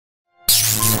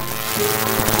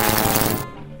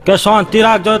કે શાંતિ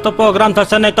રાખજો તો પ્રોગ્રામ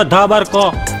થશે નહીં તો ધાબર કો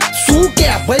શું કે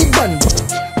ભાઈ બન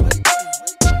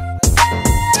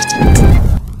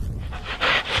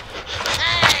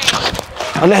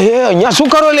અલે હે અહીંયા શું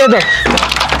કરો લે તો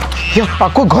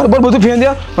આખું ઘર પર બધું ફેંદે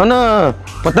અને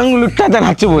પતંગ લૂટતા હતા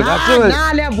નાચું બોલ ના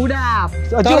લે બુડા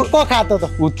તડકો ખાતો તો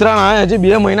ઉત્તરાયણ આવે હજી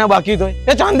 2 મહિના બાકી તો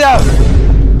એ ચાંદ્યા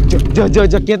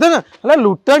જ કેતો ને અલે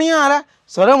લૂંટણીયા આરા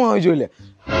શરમ આવી જોઈ લે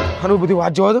હારું બધી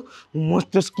વાત જોવા તો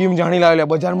મસ્ત સ્કીમ જાણી લાવેલા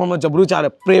બજારમાં જબરું ચાલે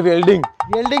પ્રી વેલ્ડિંગ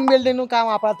નું કામ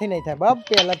આપણાથી નહીં થાય બાપ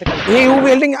પહેલા તો એવું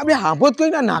વેલ્ડિંગ આપણે હાંભો જ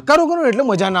કઈ નાકારો કરો એટલે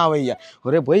મજા ના આવે યાર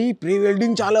અરે ભાઈ પ્રી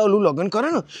વેલ્ડિંગ ચાલે ઓલું લગ્ન કરે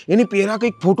ને એની પહેરા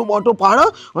કંઈક ફોટો બોટો પાડો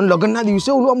અને લગ્નના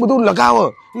દિવસે ઓલું આમ બધું લગાવો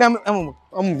એટલે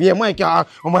આમ વેમાય કે આ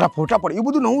અમારા ફોટા પડે એવું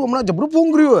બધું નવું હમણાં જબરું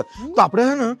ફોંગર્યું હોય તો આપણે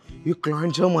હે ને એ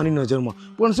ક્લાયન્ટ છે મારી નજરમાં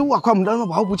પણ શું આખા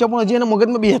અમદાવાદમાં ભાવ પૂછ્યા પણ હજી એના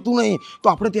મગજમાં બેસતું નહીં તો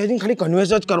આપણે ત્યાં જઈને ખાલી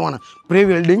કન્વેન્સ જ કરવાના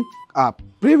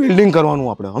પ્રી વેલ્ડિંગ કરવાનું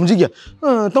આપણે સમજી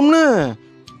ગયા તમને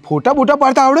ફોટા બોટા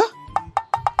પાડતા આવડે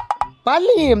પાડ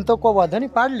લઈએ એમ તો કોઈ વાંધો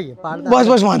નહીં પાડ લઈએ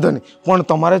બસ વાંધો નહીં પણ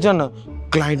તમારે છે ને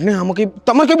ક્લાયન્ટને આમાં કંઈ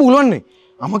તમારે કંઈ બોલવાનું નહીં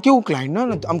આમાં કેવું ક્લાયન્ટને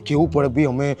ને આમ કેવું પડે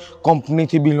ભાઈ અમે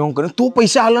કંપનીથી બિલોંગ કરીએ તો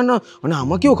પૈસા હાલે ને અને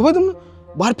આમાં કેવું ખબર તમને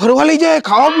બહાર ફરવા લઈ જાય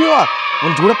ખાવા પીવા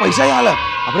અને જોડે પૈસા હાલે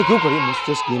આપણે કેવું કરીએ મસ્ત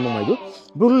સ્કીમમાં માર્યું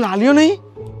પેલું લાલ્યો નહીં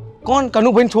કોણ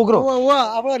કનુભાઈ છોકરો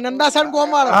આપણો નંદાસણ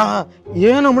કોમાળ હા એ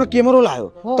ને હમણાં કેમેરો લાવ્યો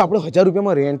તો આપણે 1000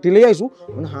 રૂપિયામાં રેન્ટથી લઈ આવીશું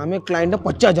અને સામે ક્લાયન્ટને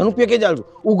 50,000 નું પેકેજ આલશું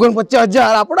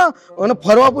 49,000 આપણા અને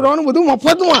ફરવા પુરવાનું બધું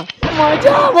મફતમાં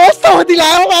મજા મસ્ત હતી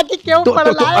લાવ્યો બાકી કેવું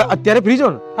પડે લાવ્યો અત્યારે ફ્રી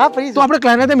છો ને હા ફ્રી તો આપણે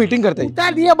ક્લાયન્ટને મીટિંગ કરતા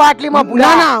ઉતાર દઈએ બાટલીમાં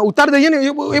પૂરા ના ઉતાર દઈએ ને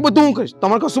એ બધું હું કરીશ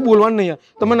તમારે કશું બોલવાનું નહીં યાર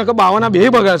તમે નકર બાવાના બે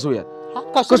બગાડશો યાર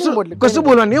કશું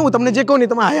બોલવાનું નહીં હું તમને જે કહું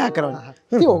ને તમે આયા કરવાના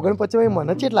 49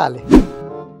 મને કેટલા આલે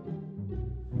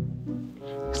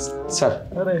સર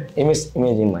અરે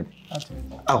ઇમેજિંગ માં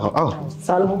આવો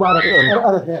સાલ મુબારક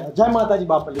જય માતાજી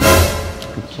બાપલી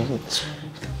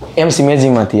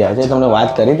ઇમેજિંગ માંથી આજે તમને વાત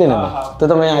કરી હતી ને તો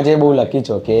તમે આજે બહુ લકી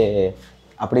છો કે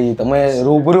આપણી તમે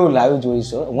રૂબરૂ લાઈવ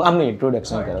જોઈશો હું આમને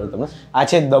ઇન્ટ્રોડક્શન કરાવું તમને આ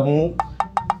છે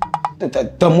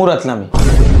ધમુ રતલામી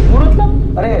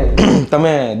અરે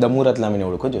તમે ધમુ રતલામીને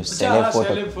ઓળખો છો સેલેબ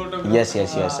ફોટો યસ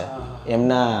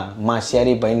એમના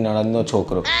માસિયારી ભાઈ નણંદનો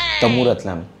છોકરો ધમુ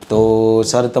રતલામી તો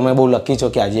સર તમે બહુ લકી છો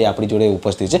કે આજે આપણી જોડે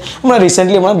ઉપસ્થિત છે હમણાં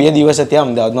રિસેન્ટલી 2 દિવસ ત્યાં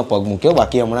અમદાવાદમાં પગ મૂક્યો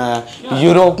બાકી હમણાં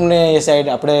યુરોપને એ સાઈડ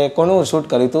આપણે કોનું શૂટ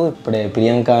કર્યું હતું આપણે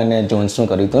પ્રિયંકા અને જોન્સનું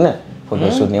કર્યું હતું ને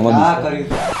ફોટોશૂટ એમાં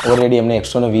ઓલરેડી એમને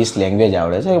 120 લેંગ્વેજ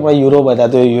આવડે છે પણ યુરોપ હતા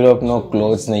તો યુરોપનો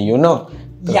ક્લોઝ નહીં યુ નો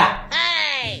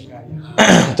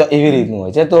તો એવી રીતનું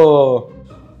હોય છે તો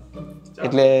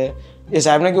એટલે એ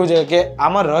સાહેબને કેવું છે કે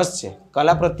આમાં રસ છે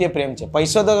કલા પ્રત્યે પ્રેમ છે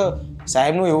પૈસો તો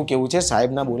સાહેબનું એવું કેવું છે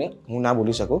સાહેબ ના બોલે હું ના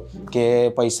બોલી શકું કે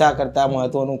પૈસા કરતાં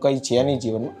મહત્વનું કંઈ છે નહીં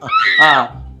જીવનમાં હા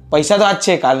પૈસા તો આજ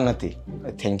છે કાલ નથી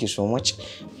થેન્ક યુ સો મચ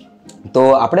તો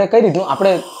આપણે કઈ રીતનું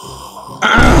આપણે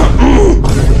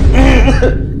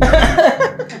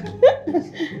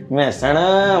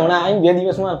મહેસાણા હમણાં આવી 2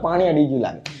 દિવસમાં પાણી અડી ગયું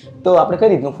લાગે તો આપણે કઈ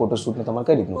રીતનું ફોટોશૂટ ને તમારે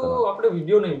કઈ રીતનું કરવાનું આપણે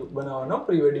વિડિયો નહીં બનાવવાનો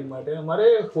પ્રી વેડિંગ માટે અમારે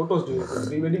ફોટોસ જોઈએ છે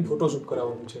પ્રી વેડિંગ ફોટોશૂટ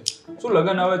કરાવવાનું છે શું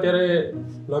લગન આવે ત્યારે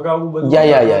લગાવવું બધું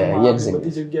યા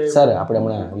એક્ઝેક્ટ સર આપણે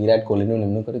હમણાં વિરાટ કોહલીનું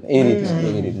એમનું કર્યું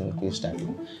એવી રીતનું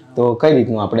સ્ટાર્ટિંગ તો કઈ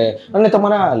રીતનું આપણે અને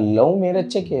તમારા લવ મેરેજ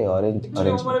છે કે અરેન્જ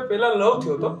અમારે પહેલા લવ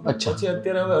થયો હતો પછી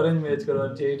અત્યારે હવે અરેન્જ મેરેજ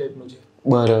કરવાનું છે એ ટાઈપનું છે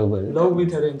બરાબર લવ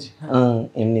વિથ અરેન્જ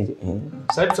એમની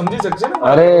સાહેબ સમજી શકશે ને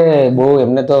અરે બહુ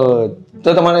એમને તો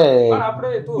તમારે આપણે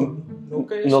તો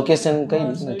લોકેશન કઈ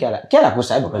રીતનું ક્યાં રાખવું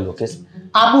સાહેબ આપણે લોકેશન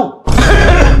આબુ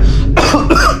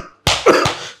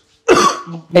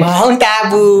માઉન્ટ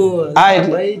આબુ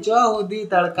ભાઈ જો સુધી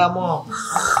તડકામાં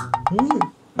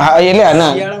હા એટલે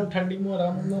ના ઠંડીમાં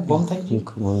રામમાં ભમ થઈ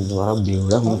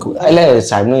એટલે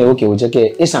સાહેબનું એવું કેવું છે કે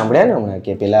એ સાંભળ્યા ને હમણાં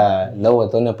કે પેલા લવ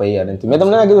હતો ને પછી અરે મેં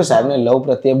તમને ના કીધું સાહેબને લવ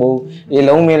પ્રત્યે બહુ એ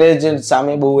લવ મેરેજ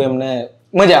સામે બહુ એમને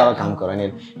મજા આવે કામ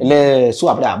કરવાની એટલે શું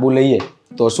આપણે આબુ લઈએ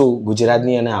તો શું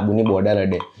ગુજરાતની અને આબુની બોર્ડર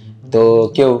અડે તો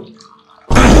કેવું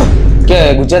કે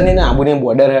ગુજરાતની ને આબુની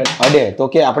બોર્ડર અડે તો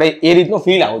કે આપણે એ રીતનો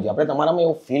ફીલ આવું જોઈએ આપણે તમારામાં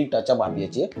એવું ફીલ ટચઅપ આપીએ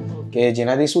છીએ કે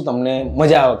જેનાથી શું તમને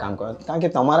મજા આવે કામ કરવાની કારણ કે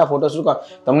તમારા ફોટો શું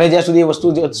તમને જ્યાં સુધી વસ્તુ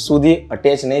સુધી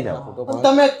અટેચ નહીં થાય ફોટો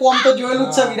તમે કોમ તો જોયેલું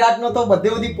જ છે વિરાટનો તો બધે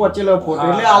બધી પહોંચેલો ફોટો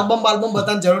એટલે આલ્બમ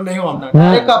બતાવવાની જરૂર નહીં હોય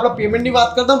ડાયરેક્ટ આપણે પેમેન્ટની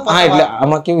વાત કરતા હા એટલે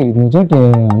આમાં કેવી રીતનું છે કે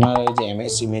અમારે જે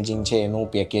એમએસ ઇમેજિંગ છે એનું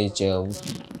પેકેજ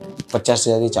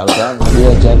 50,000 થી ચાલુ થાય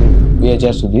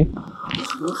 2,000 સુધી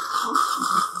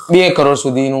 2 કરોડ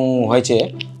સુધીનું હોય છે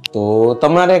તો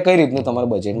તમારે કઈ રીતનું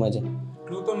તમારા બજેટમાં છે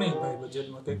એટલું તો નહીં ભાઈ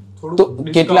બજેટમાં તે થોડું તો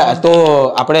કેટલા તો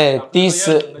આપણે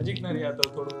 30 નજીકના રહ્યા તો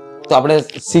થોડું તો આપણે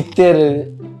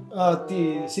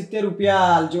 70 રૂપિયા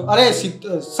આલજો અરે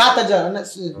 7,000 અને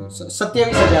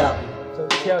 27,000 આપો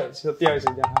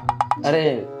 27,000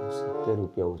 અરે 70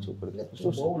 રૂપિયા ઓછું પડે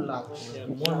બહુ લાખ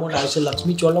મોન આવશે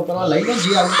લક્ષ્મી ચોલો કરવા લઈ લો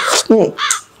જી આવે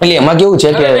એટલે એમાં કેવું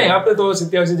છે કે આપણે તો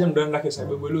 87 જેમ ડન રાખી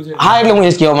સાહેબ બોલ્યું છે હા એટલે હું એ જ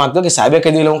કહેવા માંગતો કે સાહેબે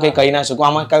કહી દીધું હું કઈ કહી ના શકું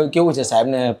આમાં કેવું છે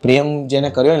સાહેબને પ્રેમ જેને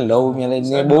કર્યો ને લવ મેરેજ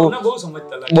ને બહુ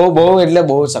સમજતા લાગે બહુ એટલે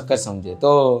બહુ સખત સમજે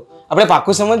તો આપણે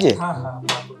પાક્કું સમજીએ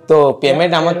તો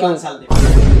પેમેન્ટ આમાં કેવું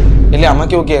એટલે આમાં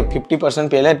કેવું કે 50%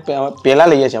 પહેલા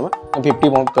લઈએ છીએ અમે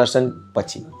 50%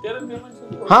 પછી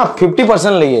હા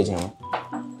 50% લઈએ છીએ અમે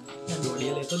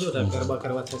લેતો જો ગરબા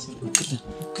કરવા થશે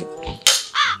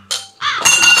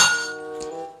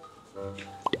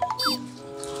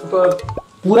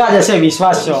પૂરા જશે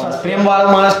વિશ્વાસ છે પ્રેમ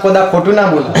વાળો માણસ કોદા ખોટું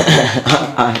ના બોલે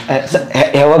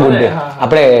હેવ અ ગુડ ડે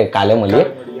આપણે કાલે મળીએ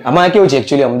આમાં કેવું છે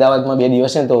એકચ્યુઅલી અમદાવાદમાં 2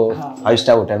 દિવસ છે તો 5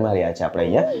 સ્ટાર હોટલમાં રહ્યા છે આપણે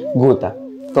અહીંયા ગોતા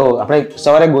તો આપણે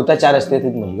સવારે ગોતા 4 રસ્તેથી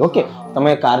જ મળીએ ઓકે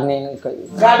તમે કારને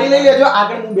ગાડી લઈ લેજો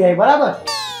આગળ હું બે બરાબર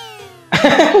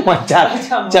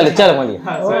ચાલો મળીએ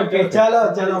ઓકે ચાલો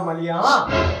મળીએ હા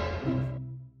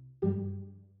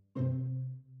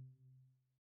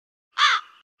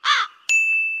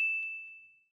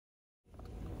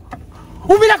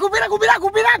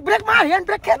ઉભી રાખ બ્રેક માર હેન્ડ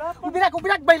બ્રેક કે ઉભી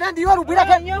રાખ બૈના દીવાર ઉભી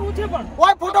રાખ અહીંયા હું છે પણ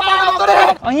ઓય ફોટો પાડો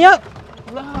અહીંયા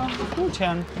શું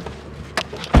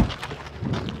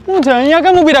છે અહીંયા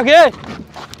કેમ ઊભી રાખી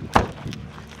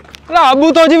એટલે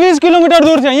આબુ તો હજી 20 કિલોમીટર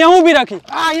દૂર છે અહીંયા હું ઊભી રાખી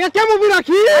અહીંયા કેમ ઉભી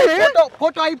રાખી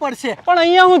ફોટો આવી પડશે પણ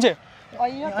અહીંયા શું છે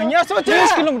અહીંયા શું છે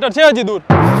 20 કિલોમીટર છે હજી દૂર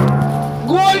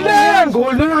ગોલ્ડન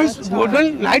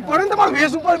લાઈટ પડે ને તમારો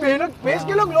ફેસ ઉપર 20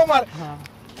 કિલો ગ્લો માર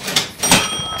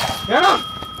હેડો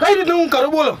કઈ રીતે હું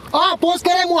કરું બોલો હા પોસ્ટ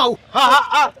કરે હું આવું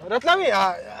હા રતલામી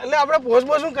એટલે આપણે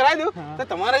પોસ્ટ હું કરાવી દઉં તો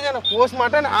તમારે છે ને પોસ્ટ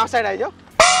માટે ને આ સાઈડ આવી જાઓ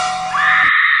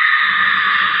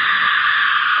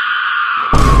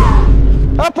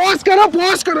હા પોસ્ટ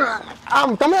કરો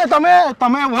આમ તમે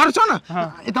વર છો ને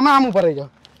એ તમે આમ ઉપર આવી જાઓ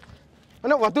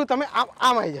અને વધુ તમે આમ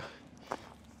આવી જાઓ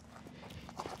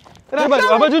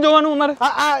આ બાજુ જોવાનું અમારે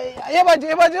હા એ બાજુ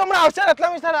હમણાં આવશે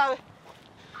રતલામી સર આવે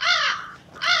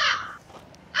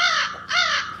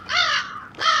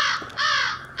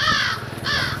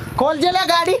खोल जे ले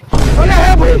गाड़ी अरे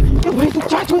है भाई तू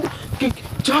चाचू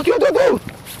क्या क्यों तो तू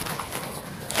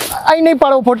અહીં નહીં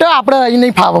પાડો ફોટો આપણે અહીં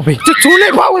નહીં ફાવો ભાઈ શું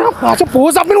નહીં ફાવો પાછો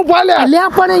પોઝ આપીને ઉભા લે અલ્યા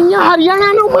પણ અહીંયા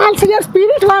હરિયાણાનો માલ છે યાર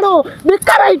સ્પિરિટ વાળો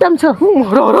બેકાર આઈટમ છે હું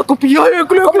મારો તો પીયો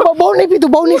એકલો બહુ નહીં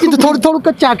પીધું થોડું જ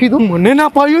ચાખી તું મને ના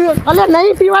પાયું યાર અલ્યા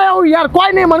નહીં પીવાય યાર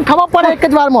કોઈ નહીં મને ખબર પડે એક જ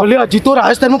વારમાં અલ્યા હજી તો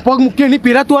રાજસ્થાનમાં પગ મૂકી નહીં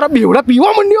પીરા તું બેવડા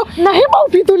પીવા માંડ્યો નહીં બહુ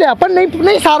પીતું લે પણ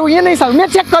નહીં સારું અહીંયા નહીં સારું મેં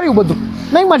ચેક કર્યું બધું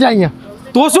નહીં મજા અહીંયા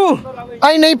તો શું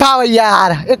અહીં નહીં ફાવે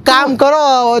યાર એક કામ કરો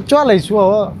ચો લઈશું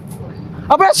હવે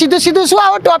આપણે સીધું શું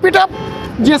આવો ટોપી ટોપ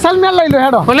જેસલમેર લઈ લો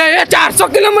હેડો એટલે એ 400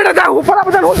 કિલોમીટર થાય ઉપર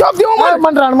આપણે હું જોબ દેવો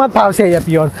મને રણમાં જ ફાવશે અહીંયા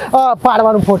પ્યોર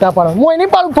પાડવાનું ફોટા પાડો હું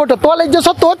નહીં પાડું ફોટો તો લઈ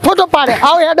જશો તો જ ફોટો પાડે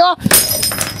આવો હેડો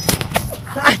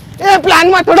એ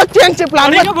પ્લાનમાં થોડોક ચેન્જ છે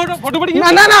પ્લાનમાં ફોટો પડી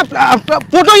ગયો ના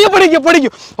ફોટો અહીંયા પડી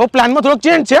ગયો હવે પ્લાનમાં થોડોક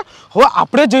ચેન્જ છે હવે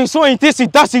આપણે જઈશું અહીંથી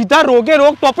સીધા રોગે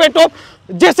રોગ ટોપે ટોપ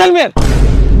જેસલમેર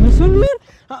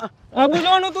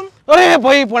બોલવાનું તું અરે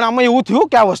ભાઈ પણ આમાં એવું થયું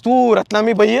કે આ વસ્તુ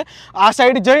રત્નામી ભાઈએ આ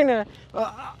સાઈડ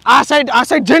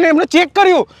જઈને એમને ચેક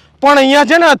કર્યું પણ અહીંયા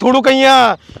છે ને થોડુંક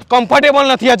અહીંયા કમ્ફર્ટેબલ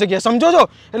નથી આ જગ્યા સમજો છો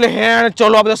એટલે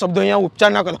ચલો આ બધા શબ્દો અહીંયા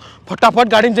ઉપચાર ના કરો ફટાફટ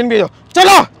ગાડીને જઈને બેસો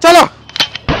ચલો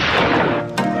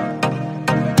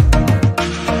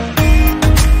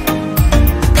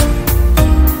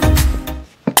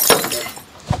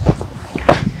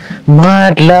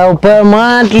માટલા ઉપર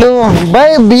માટલું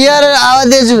ભાઈ બિયર આવા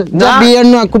દેજો બિયર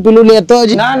નું આખું પેલું લેતો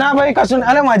જ ના ભાઈ કશું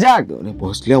અરે મજાક અરે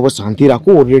ભોસલે હવે શાંતિ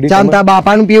રાખો ઓલરેડી શાંતા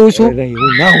બાપાનું પીવું છું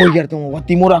એવું ના હોય યાર તમે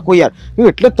વતીમો રાખો યાર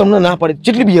એટલે જ તમને ના પડે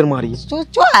કેટલી બિયર મારી શું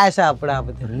આયા છે આપડા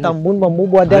બધા તંબુ બમ્બુ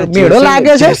બોધા મેળો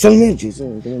લાગે છે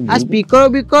આ સ્પીકર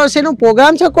છે નો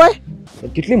પ્રોગ્રામ છે કોઈ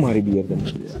કેટલી મારી બિયર તમે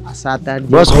 7-8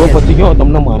 બસ હવે પતી ગયો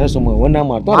તમને મારે સમય હવે ના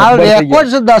મારતો આ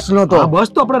રેકોર્ડ છે 10 નો તો બસ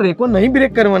તો આપણે રેકોર્ડ નહીં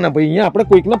બ્રેક કરવાના ભાઈ અહીંયા આપણે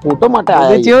કોઈકના ફોટો માટે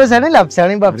આયા જેવો છે ને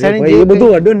લપસાણી બપસાણી એ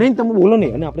બધું અડો નહીં તમે બોલો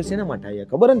નહીં અને આપણે શેના માટે આયા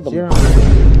ખબર ને તમને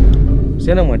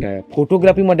શેના માટે આયા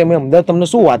ફોટોગ્રાફી માટે મેં અમદાવાદ તમને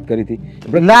શું વાત કરી હતી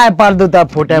આપણે ના પાડ દો તા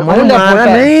ફોટા મને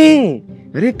નહીં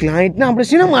અરે ક્લાયન્ટ ને આપણે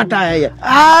શેના માટે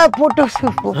આયા આ ફોટો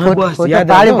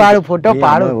પાડો ફોટો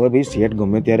પાડો હવે ભાઈ સેટ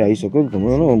ગમે ત્યારે આવી શકો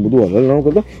તમે બધું હલલ ન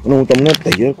કરતો અને હું તમને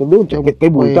તૈયાર કરી દઉં કે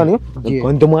કઈ બોલતા નહીં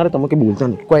ગંધ મારે તમે કઈ બોલતા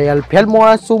નહીં કોઈ અલફેલ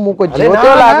મોળા શું મૂકો જેવો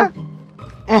લાગે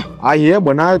આ એ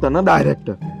બનાવ્યો તને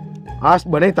ડાયરેક્ટર આ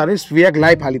બનાવી તારી સ્વેગ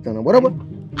લાઈફ હાલી તને બરોબર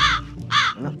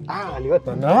આ હાલ્યો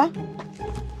તને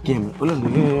કેમ બોલો લે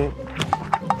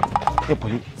એ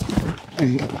ભાઈ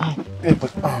એ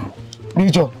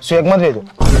બીજો સ્વેગ માં રહેજો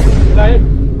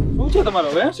શું છે તમારો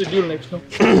હવે શેડ્યુલ નેક્સ્ટ નો?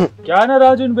 ક્યાંના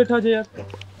રાહ જોઈને બેઠા છે યાર?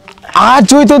 આજ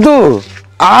જોઈ તો તું,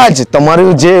 આજ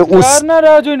તમારું જે ક્યારના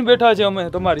રાહ જોઈને બેઠા છે અમે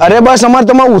તમારી. અરે બસ અમાર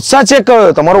તમારો ઉત્સાહ ચેક કરો,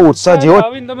 તમારો ઉત્સાહ જેવો.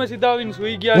 આવીને તમે સીધા આવીને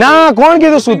સુઈ ગયા. ના કોણ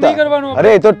કીધું સુતા? કરવાનું અરે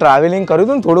એ તો ટ્રાવેલિંગ કર્યું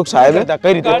હતું ને થોડુંક સાહેબ,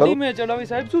 કઈ રીતે ગાડી કરું? મેં ચડાવી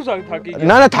સાહેબ, શું થાકી ગયા?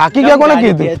 ના ના થાકી ગયા કોને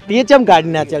કીધું? તે ચમ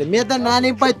ગાડી ના ચાલે? મેં તો ના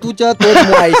નહીં ભાઈ, તું ચા તો જ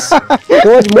હું આવીશ,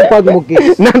 તો જ હું પગ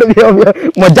મૂકીશ. ના ના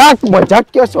મજાક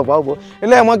કયો સ્વભાવ બહુ.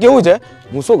 એટલે એમાં કેવું છે,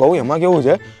 હું શું કહું, એમાં કેવું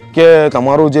છે કે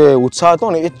તમારો જે ઉત્સાહ હતો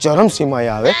ને એ ચરમસીમાએ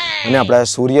આવે અને આપણા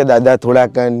સૂર્ય દાદા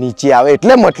થોડાક નીચે આવે,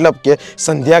 એટલે મતલબ કે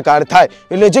સંધ્યાકાળ થાય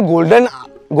એટલે જે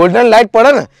ગોલ્ડન લાઇટ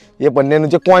પડે ને એ બંનેનું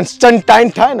જે કોન્સ્ટન્ટ ટાઈમ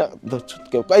થાય ને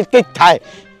કંઈક થાય,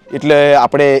 એટલે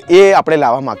આપણે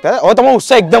લાવવા માંગતા હતા. હવે તમારો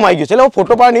ઉત્સાહ એકદમ આવી ગયો છે એટલે હવે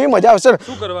ફોટો પાડવાની એવી મજા આવશે ને.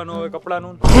 શું કરવાનું હવે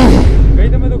કપડાનું? કઈ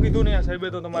તમે તો કીધું નહીં, સાહેબે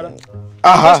તો તમારા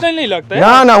આહા સ્ટાઇલ નહીં લાગતા.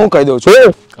 ના ના હું કહી દઉં છું.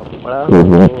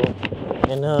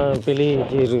 એને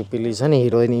પેલી છે ને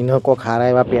હિરોઈન, એને કોક હારા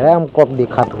એવા પહેરાય, આમ કોક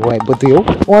દેખાતું હોય બધું એવું,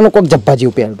 ઓનું કોક જબ્બા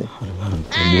જેવું પહેર દે.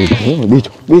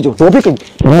 બીજું ટોપી કઈ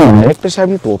ડાયરેક્ટર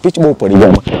સાહેબની ટોપી જ બહુ પડી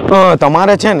જાય.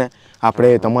 તમારે છે ને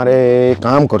તમારે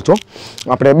કામ કરજો,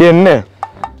 આપણે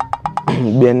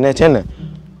બેનને છે ને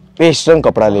વેસ્ટર્ન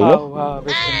કપડા લઈ લો,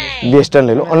 વેસ્ટર્ન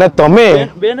લઈ લો. અને તમે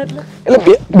બેન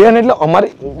એટલે બેન એટલે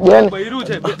અમારી બેન બૈરું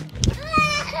છે.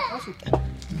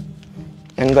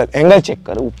 એંગલ ચેક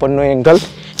કરો, ઉપરનો એંગલ.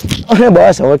 અને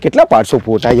બસ હવે કેટલા પાડશો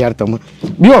ફોટા યાર તમે?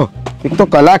 બ્યો એક તો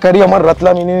કલાકારી અમાર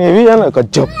રતલામીની એવી છે ને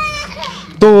ગજબ.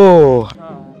 તો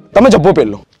તમે જબ્બો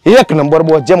પહેરલો, એક નંબર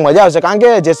બોસ, જે મજા આવશે. કારણ કે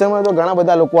જેસલમેર તો ઘણા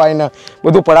બધા લોકો આવીને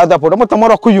બધું પડાવતા ફોટોમાં,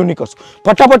 તમારું આખું યુનિક કરશો.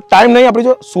 ફટાફટ ટાઈમ નહીં, આપણે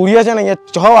જો સૂર્ય છે ને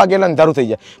અહીંયા 6 વાગે અંધારું થઈ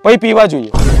જાય, પછી પીવા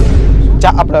જોઈએ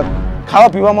ચા. આપણે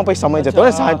ખાવા પીવામાં પછી સમય જતો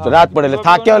ને, સાંજ રાત પડે એટલે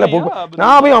થાક્યા એટલે ભૂખ.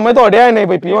 ના ભાઈ અમે તો અડ્યા નહીં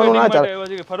ભાઈ, પીવાનું ના ચાલે.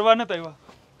 ફરવા નતા આવ્યા.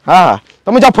 હા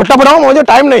તમે જા ફટાફટ આવો, મને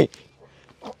ટાઈમ નહીં.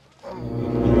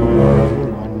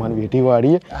 માન વેઠી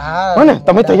વાળી હે ને,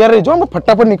 તમે તૈયાર રહેજો, અમે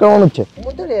ફટાફટ નીકળવાનું જ છે.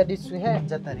 હું તો રેડી છું, હે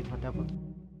જતા રહી ફટાફટ.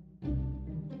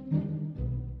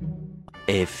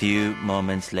 A few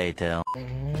moments later.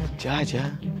 જા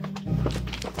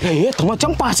એ તમે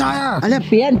ચમ પાછા આયા? અલે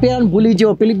પેન ભૂલી જો,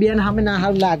 પેલી બેન સામે ના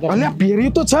હાવ લાગે. અલે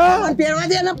પહેર્યું તો છે, પહેરવા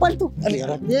દે ને પણ તું.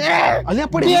 અલે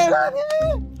પડી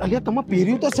અલે તમે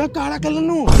પહેર્યું તો છે કાળા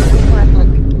કલરનું.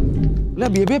 અલે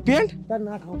બે પેન્ટ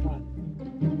ના ખાવ.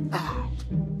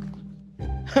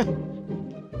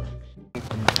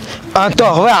 તો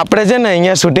હવે આપણે છે ને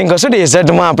અહીંયા શૂટિંગ કરશું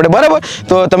ડેઝર્ટમાં આપણે, બરાબર?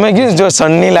 તો તમે કીધું જો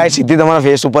સનની લાઈટ સીધી તમારા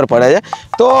ફેસ ઉપર પડે છે,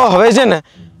 તો હવે છે ને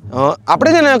આપણે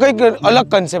છે ને કંઈક અલગ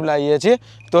કન્સેપ્ટ લાવીએ છીએ.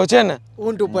 તો છે ને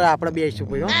ઊંટ ઉપર આપણે બેસીશું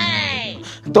ભાઈ.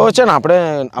 તો છે ને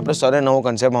આપણે સરે નવો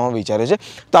કન્સેપ્ટ આમાં વિચાર્યો છે.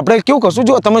 તો આપણે કેવું કરશું,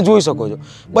 જો તમે જોઈ શકો છો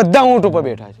બધા ઊંટ ઉપર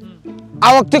બેઠા છે.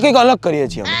 આ વખતે કંઈક અલગ કરીએ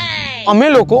છીએ અમે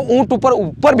લોકો ઊંટ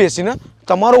ઉપર બેસીને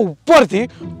તમારો ઉપરથી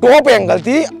ટોપ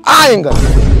એંગલથી આ એંગલ.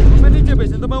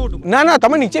 ના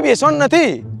તમે નીચે બેસવાનું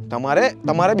નથી,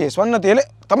 તમારે બેસવાનું નથી. એટલે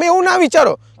તમે એવું ના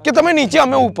વિચારો કે તમે નીચે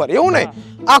અમે ઉપર, એવું નહીં.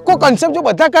 આખો કન્સેપ્ટ જો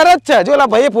બધા કરે જ છે, જો ઓલા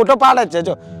ભાઈ ફોટો પાડે જ છે,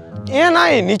 જો એ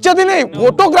નહીં નીચેથી નહીં,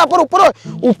 ફોટોગ્રાફર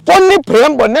ઉપરની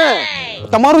ફ્રેમ બને.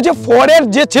 તમારું જે ફોરહેડ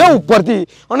જે છે ઉપરથી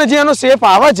અને જે એનો શેપ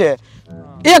આવે છે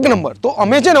એક નંબર. તો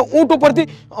અમે છે ને ઊંટ ઉપરથી,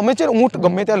 અમે છે ને ઊંટ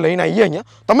ગમે ત્યાં લઈને આવીએ અહીંયા,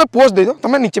 તમે પોઝ દેજો,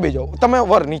 તમે નીચે બેસી જાઓ, તમે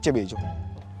નીચે બેસી જાઓ.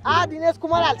 આ દિનેશ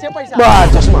કુમાર આલશે પૈસા. બસ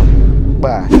ચશ્મા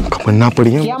બસ, ખબર ના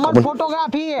પડી કેમ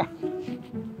ફોટોગ્રાફી.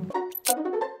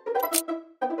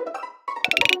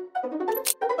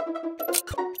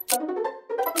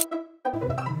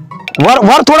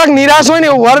 વર થોડાક નિરાશ હોય ને,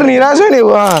 વર નિરાશ હોય ને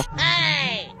એવું. હા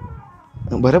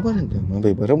બરાબર ને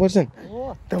ભાઈ, બરાબર છે ને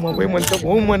તમારે ભાઈ? મને તો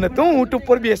બહુ મન હતું ઊંટ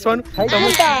ઉપર બેસવાનું.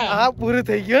 હા પૂરું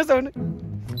થઈ ગયું છે ને,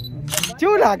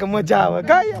 કેવું લાગે, મજા આવે.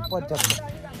 કાંઈ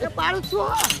એ પાડું છું.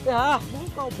 હા હું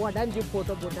કહું બોડાન જે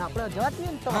ફોટો આપણે જવાતી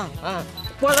ને તો હા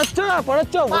પડચ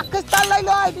પાકિસ્તાન લઈ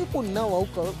લો, આઈ પુન્ન વહુ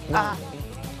કરો. હા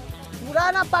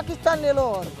પુરાના પાકિસ્તાન ले लो.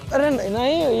 અરે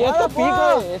નહીં, ये तो पी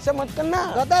गए, ऐसे मत करना.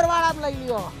 ગદર વાળા લઈ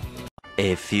લ્યો.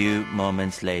 A few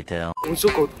moments later. હું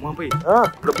શું કહું છું ભાઈ,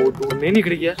 આપણે બહુ દૂર નહીં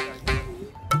નીકળી ગયા.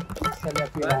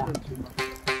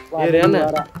 એ રે ને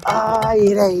આ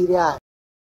હીરા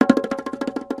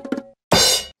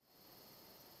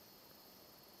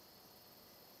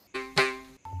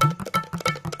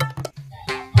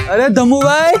અરે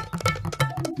ધમુભાઈ,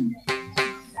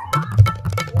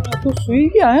 તું સુઈ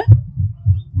ગયા હે?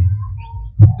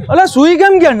 અલા સુઈ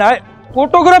કેમ ગયા? ના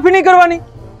ફોટોગ્રાફી નહીં કરવાની?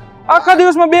 આખા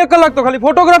દિવસમાં 2 કલાક તો ખાલી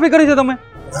ફોટોગ્રાફી કરી છે તમે.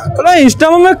 અલા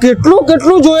ઇન્સ્ટામાં મેં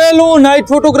કેટલું જોયેલું નાઇટ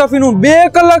ફોટોગ્રાફીનું. 2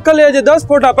 કલાક ખાલી આજે 10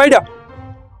 ફોટા પાડ્યા.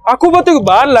 આખું બધું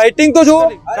બહાર લાઇટિંગ તો જુઓ.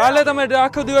 કાલે તમે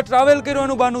આખો દિવસ ટ્રાવેલ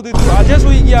કરવાનું બાનું દીધું, આજે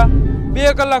સુઈ ગયા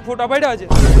 2 કલાક ફોટા પાડ્યા છે.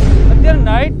 અત્યારે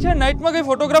નાઈટ છે, નાઈટમાં કઈ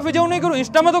ફોટોગ્રાફી જેવું નહીં કરું.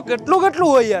 ઇન્સ્ટામાં તો કેટલું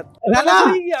હોય યાર.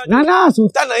 ના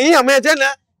સુતા નહીં. અમે છે ને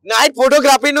નાઈટ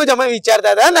ફોટોગ્રાફી નું જ અમે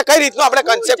વિચારતા હતા ને કઈ રીતનું આપણે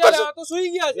કન્સેપ્ટ કરશું. તો સુઈ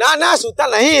ગયા છે. ના સુતા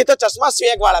નહીં. એ તો ચશ્મા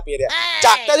સ્વેગ વાળા પહેર્યા.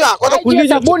 ચાકતા જો આંખો તો ખુલ્લી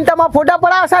છે. બુંટામાં ફોટા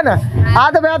પડાવશે ને આ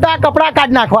તો બે આ કપડા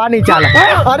કાઢ નાખો. આ નહીં ચાલે.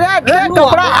 અરે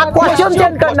કપડા આ કોસ્ચ્યુમ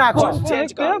ચેન્જ કરી નાખો.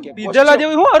 પીધેલા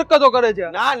જેવી હું હરકતો કરે છે.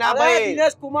 ના ભાઈ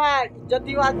દિનેશ કુમાર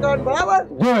ઇજ્જતથી વાત કરો બરાબર.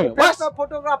 બસ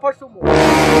ફોટોગ્રાફર છું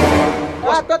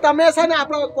હા તો તમે છે ને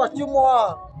આપણો કોસ્ચ્યુમ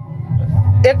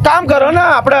એક કામ કરો ને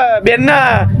આપણે બેન ના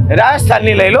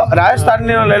રાજસ્થાનની લઈ લો.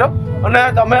 લઈ લો અને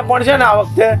તમે પણ છે ને આ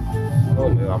વખતે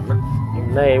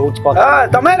એવું જ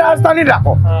તમે રાજસ્થાની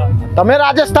રાખો. તમે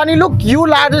રાજસ્થાની લુક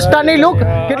રાજસ્થાની લુક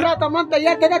કેટલા તમને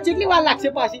તૈયાર થતા કેટલી વાર લાગશે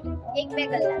પાછી? 1-2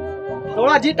 કલાક.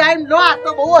 થોડો હજી ટાઈમ લો. આ તો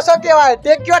બહુ ઓછો કહેવાય.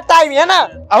 ટેક યોર ટાઈમ હે ને.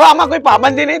 હવે આમાં કોઈ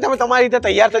પાબંદી નહીં. તમે તમારી રીતે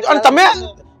તૈયાર થજો અને તમે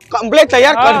કમ્પ્લીટ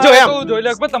તૈયાર કરજો એમ. જોઈ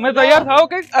લે તમે તૈયાર થાઓ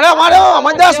કે અરે અમારે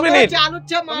 10 મિનિટ ચાલુ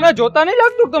જ છે. તમને જોતા નહીં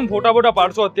લાગતું તમે ફોટા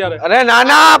પાડશો અત્યારે? અરે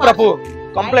ના પ્રભુ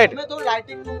કમ્પ્લીટ. અમે તો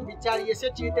લાઇટિંગ નું વિચારીએ છે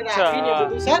ચીતે રાખીને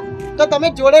બધું છે તો તમે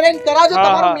જોડે રહીને કરાવજો.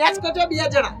 તમારું મેચ કરજો 2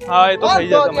 જણા. હા એ તો થઈ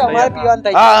જશે. અમારે પીવાનું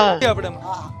થઈ હા આપણે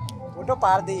ફોટો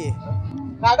પાડ દઈએ.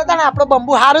 કાઢો તને આપણો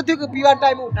બંબુ હારું થયું કે પીવાના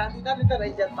ટાઈમે ઉઠાડી દીધા નહીં તો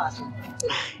રહી જાય પાછું.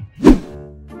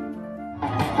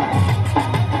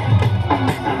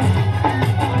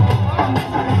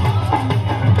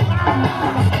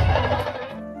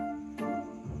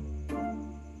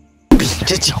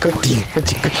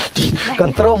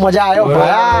 કંતરો મજા આવ્યો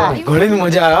ભાઈ. ઘણી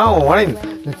મજા આવે વણી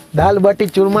દાલ બાટી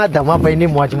ચૂરમા ધમાભાઈ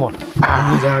ની મોજમાં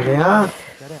મજા ગયા.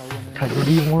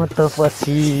 ઠંડીમાં તો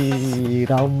પછી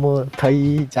રામ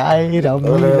થઈ જાય રામ.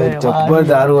 જબ્બર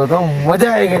દારૂ હતો.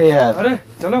 મજા આવી ગઈ યાર. અરે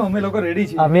ચલો અમે લોકો રેડી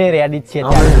છીએ. અમે રેડી જ છીએ.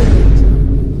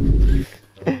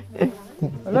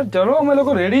 અરે ચલો અમે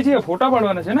લોકો રેડી છીએ. ફોટા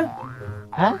પાડવાના છે ને?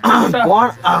 કોણ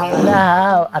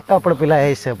આ તો આપણે પેલા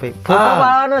એ છે ભાઈ ફોટો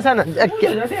પાડવાનો છે ને.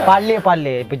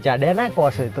 પાડલે જાડે ના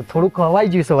કોશે તો થોડું ખવાઈ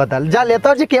જઈશું વધારે. જા લેતો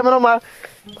જ કેમેરામાં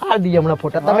પાડી દઈએ હમણાં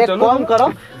ફોટા. તમે એક કામ કરો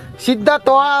સીધા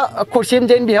તો આ ખુરશીમાં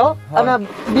જઈને બેહો અને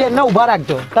બેનને ઊભા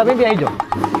રાખજો. તમે બેહી જાઓ.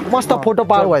 મસ્ત ફોટો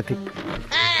પાડવો એથી.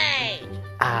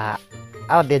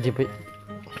 આ દેજી ભાઈ.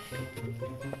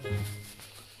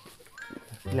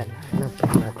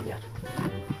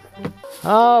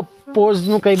 હા પોઝ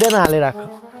નું કહી દે ને હાલે રાખ.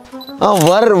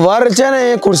 વર છે ને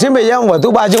એ ખુરશી બેસી આમ વધુ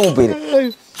બાજુ ઊભી રહે.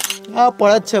 આ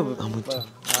પડત છે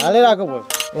હાલે રાખો.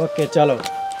 ઓકે ચાલો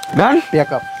ડન.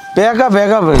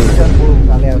 પેકઅપ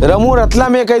રમુ રતલા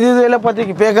મેં કહી દીધું એટલે પતિ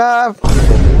પેકઅપ.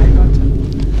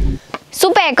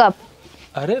 શું પેકઅપ?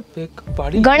 અરે પેક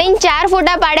પાડી ગણીને 4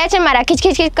 ફોટા પાડ્યા છે મારા. ખીચ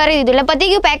કરી દીધું એટલે પતી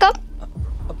ગયું પેકઅપ.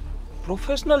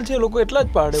 પ્રોફેશનલ છે લોકો એટલા જ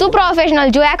પાડે. શું પ્રોફેશનલ?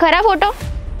 જોયા ખરા ફોટો?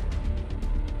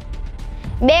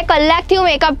 2 કલાકથી હું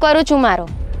મેકઅપ કરું છું મારો.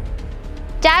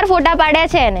 4 ફોટા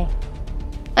પાડ્યા છે એને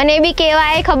અને એ બી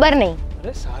કેવા એ ખબર નહીં.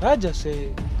 અરે સારા જશે.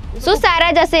 શું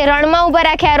સારા જશે? રણમાં ઊભા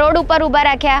રાખ્યા, રોડ ઉપર ઊભા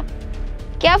રાખ્યા.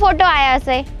 ક્યાં ફોટો આયા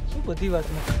હશે? શું બધી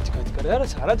વાતમાં ખચ કરે. અરે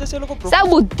સારા જશે લોકો. સાવ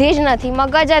બુદ્ધિ જ નથી,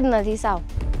 મગજ જ નથી સાવ.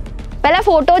 પહેલા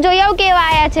ફોટો જોઈ આવ કેવા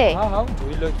આયા છે. હા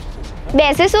જોઈ લો.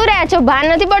 બેસી શું રહ્યા છો? ભાન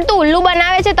નથી પડતું. ઉલ્લુ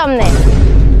બનાવે છે તમને.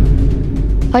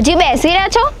 હજી બેસી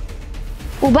રહ્યા છો?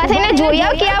 ઊભા થઈને જોઈ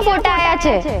આવ કેવા ફોટા આયા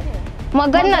છે.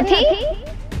 મગજ નથી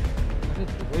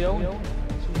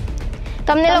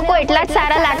તમને લોકો. એટલા જ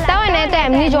સારા લાગતા હોય ને તો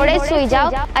એમની જોડે જ સુઈ જાઓ.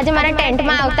 આજે મારા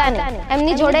ટેન્ટમાં આવતા નહીં.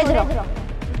 એમની જોડે જ રહો.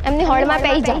 એમની હોળમાં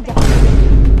પેઈ જાઓ.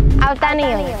 આવતા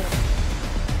નહીં અહીં.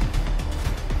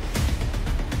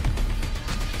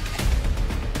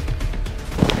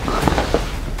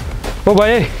 ઓ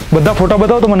ભાઈ બધા ફોટા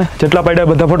બતાવો તો મને. જેટલા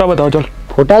પાડ્યા બધા ફોટા બતાવો. ચાલ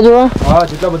ફોટા જોવા. હા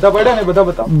જેટલા બધા પાડ્યા ને બધા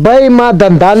બતાવો. ભાઈ માં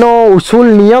ધંધાનો ઉસૂલ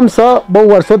નિયમ છે. બહુ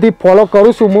વર્ષોથી ફોલો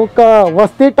કરું છું હું.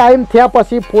 વસ્તી ટાઈમ થયા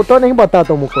પછી ફોટો નહીં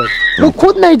બતાવતો હું કોઈ. હું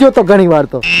ખુદ નહીં જોતો ઘણી વાર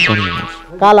તો.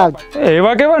 કાલ આવજો.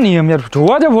 એવા કેવા નિયમ યાર?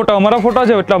 જોવા છે ફોટા. અમારા ફોટા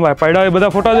છે એટલા પાડ્યા એ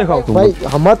બધા ફોટા દેખાવ. ભાઈ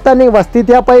સમજતા નહીં. વસ્તી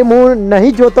થયા પછી હું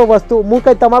નહીં જોતો વસ્તુ. હું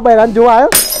કઈ તમારા બહેરાન જોવા આવ્યો?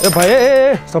 એ ભાઈ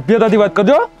એ સભ્યતાથી વાત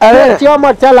કરજો. અરે કેવા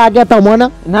મરચા લાગ્યા તમને?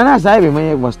 ના સાહેબ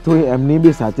એમાં એક વસ્તુ એમની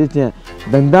બી સાચી છે.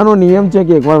 ધંધાનો નિયમ છે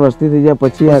કે એકવાર વસ્તી થઈ જાય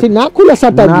પછી ના ખુલે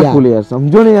ના ખુલે યાર.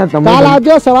 સમજો ને યાર તમે. કાલ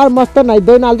આવજો સવાર મસ્ત નાઈ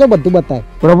ધોઈને આવજો. બધું બતાય.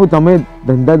 પ્રભુ તમે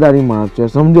ધંધાદારી માણસ છો.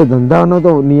 સમજો ધંધાનો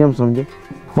તો નિયમ સમજો.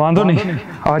 વાંધો નહીં.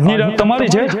 આજની રાત તમારી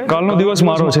છે, કાલનો દિવસ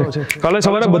મારો છે. કાલે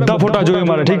સવારે બધા ફોટા જોઈએ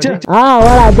મારે. ઠીક છે? હા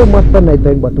હવે આજે મસ્ત નાઈ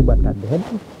ધોઈને બધું બતાવી દે.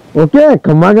 ઓકે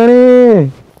ખમ્મા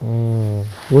ગણી.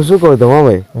 હું શું કહું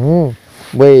ધમાભાઈ?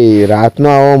 ભાઈ રાતનો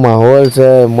આવો માહોલ છે,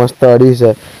 મસ્ત અડી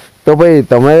છે તો ભાઈ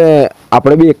તમે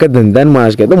આપણે બી એક જ ધંધાના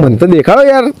માણસ કે તો મને તો દેખાડો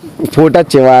યાર ફોટા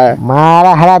ચેવા.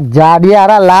 મારા હારા જાડી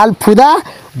હારા લાલ ફુદા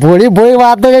ભોળી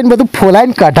વાતો કરીને બધું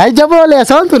ફોલાઈને કઢાઈ જબરો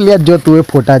લેશો ને તું. લે જો તું એ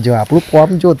ફોટા જો આપણું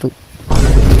કોમ જો તું.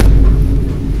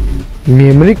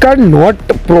 Memory card not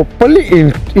properly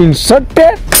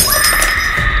inserted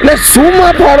એટલે શું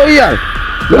માં પાડો યાર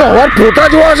પેલો હવે ફોટા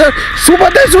જોવા છે શું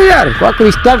બતાવીશું યાર કોક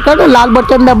રિસ્ટાર્ટ કરો લાલ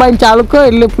બટન દબાઈને ચાલુ કરો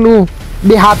એટલે પેલું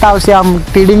બે હાથ આવશે આમ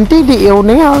ટીડિંગ ટીડી એવું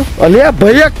નહીં આવે અલ્યા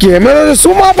ભાઈ આ કેમેરા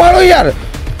શું માં પાડો યાર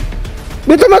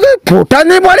બે તમે કઈ ફોટા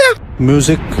નહીં પાડ્યા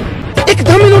म्यूजिक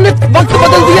એકદમ ઇन्होंने वक्त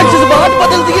बदल दिया जज्बात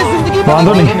बदल दिए जिंदगी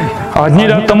વાંધો નહીં આજની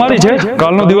રાત તમારી છે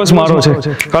કાલનો દિવસ મારો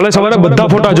છે કાલે સવારે બધા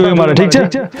ફોટા જોઈએ મારે ઠીક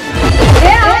છે